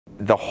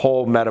the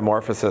whole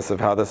metamorphosis of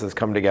how this has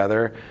come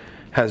together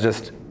has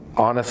just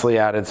honestly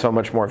added so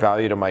much more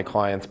value to my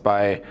clients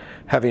by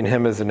having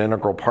him as an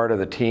integral part of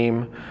the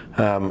team,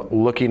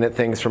 looking at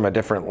things from a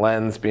different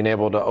lens, being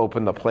able to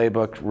open the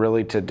playbook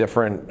really to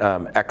different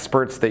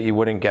experts that you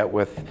wouldn't get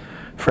with,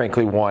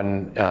 frankly,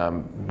 one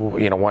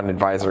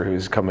advisor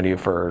who's coming to you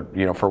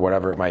for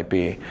whatever it might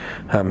be.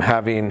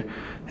 Having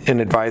an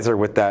advisor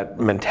with that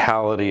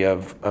mentality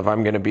of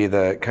I'm going to be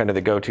the kind of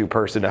the go-to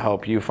person to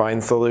help you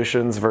find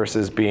solutions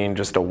versus being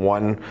just a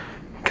one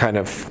kind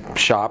of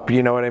shop,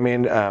 you know what I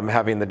mean?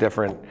 Having the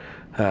different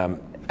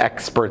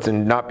experts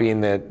and not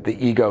being the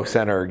ego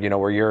center,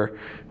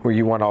 where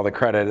you want all the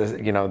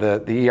credit.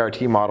 The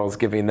ERT model is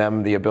giving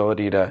them the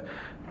ability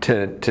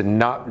to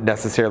not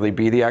necessarily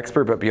be the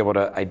expert, but be able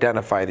to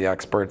identify the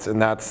experts, and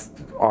that's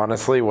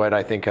honestly what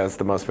I think has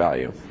the most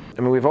value.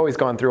 I mean, we've always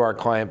gone through our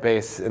client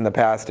base in the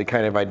past to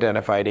kind of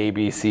identified A,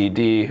 B, C,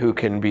 D, who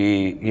can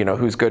be,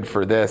 who's good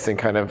for this, and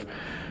kind of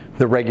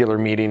the regular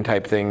meeting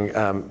type thing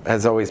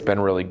has always been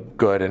really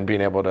good in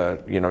being able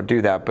to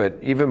do that. But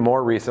even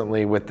more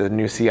recently with the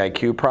new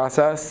CIQ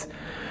process,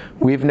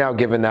 we've now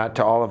given that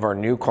to all of our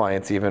new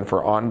clients, even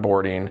for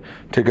onboarding,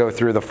 to go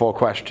through the full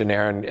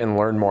questionnaire and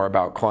learn more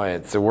about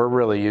clients. So we're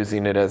really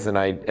using it as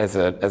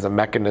a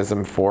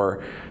mechanism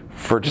for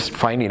just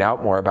finding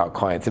out more about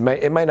clients.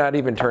 It might not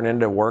even turn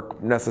into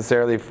work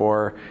necessarily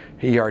for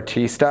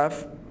ERT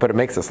stuff, but it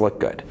makes us look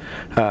good.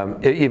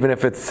 Even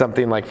if it's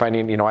something like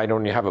finding, I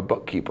don't have a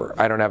bookkeeper,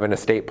 I don't have an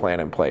estate plan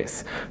in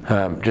place.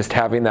 Just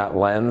having that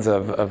lens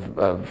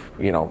of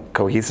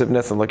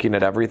cohesiveness and looking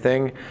at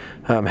everything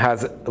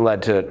has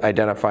led to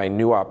identifying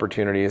new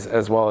opportunities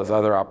as well as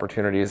other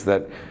opportunities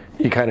that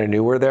you kind of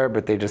knew were there,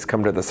 but they just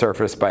come to the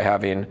surface by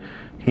having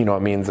a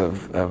means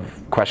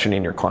of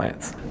questioning your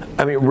clients.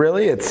 I mean,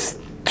 really, it's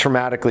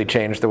dramatically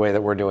changed the way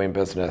that we're doing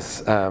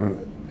business.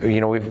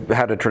 We've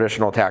had a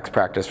traditional tax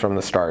practice from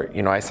the start.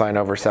 I sign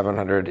over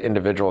 700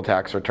 individual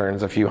tax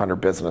returns, a few hundred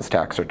business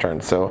tax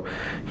returns, so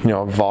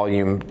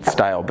volume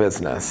style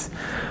business.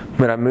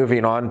 But I'm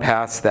moving on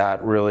past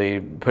that, really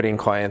putting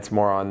clients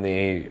more on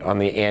the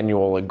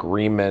annual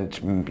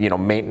agreement,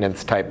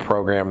 maintenance type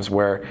programs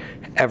where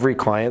every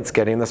client's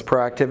getting this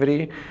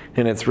proactivity,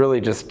 and it's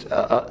really just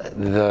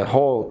the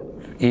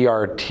whole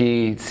ERT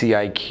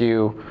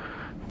CIQ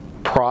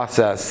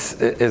process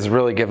is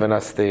really giving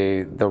us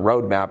the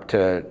roadmap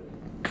to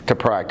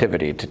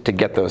proactivity, to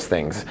get those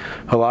things.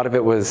 A lot of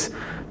it was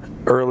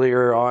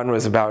earlier on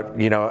was about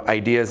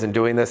ideas and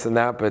doing this and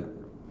that, but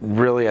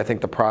really I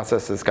think the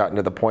process has gotten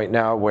to the point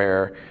now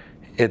where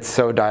it's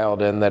so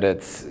dialed in that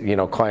it's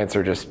clients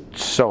are just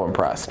so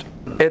impressed.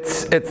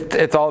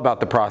 It's all about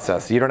the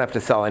process. You don't have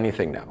to sell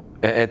anything now.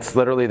 It's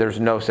literally,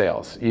 there's no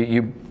sales.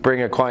 You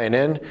bring a client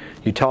in,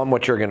 you tell them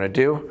what you're going to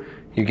do.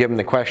 You give them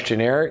the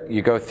questionnaire,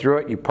 you go through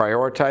it, you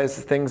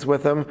prioritize things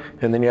with them,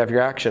 and then you have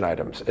your action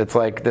items. It's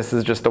like, this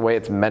is just the way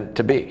it's meant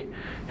to be.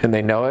 And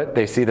they know it,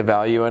 they see the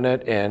value in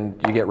it, and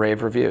you get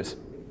rave reviews.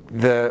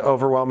 The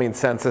overwhelming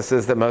census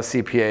is that most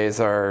CPAs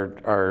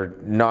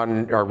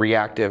are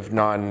reactive,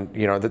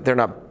 they're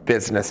not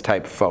business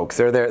type folks.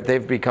 They're there,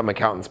 they've become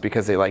accountants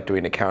because they like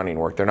doing accounting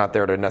work. They're not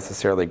there to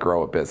necessarily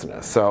grow a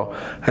business. So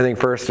I think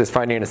first is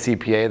finding a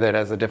CPA that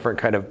has a different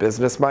kind of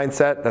business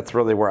mindset. That's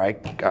really where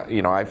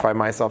I find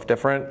myself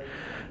different.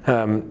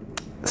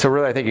 So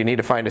really, I think you need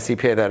to find a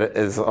CPA that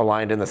is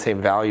aligned in the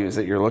same values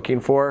that you're looking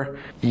for.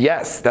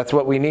 Yes, that's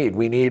what we need.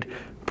 We need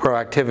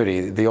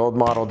proactivity. The old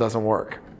model doesn't work.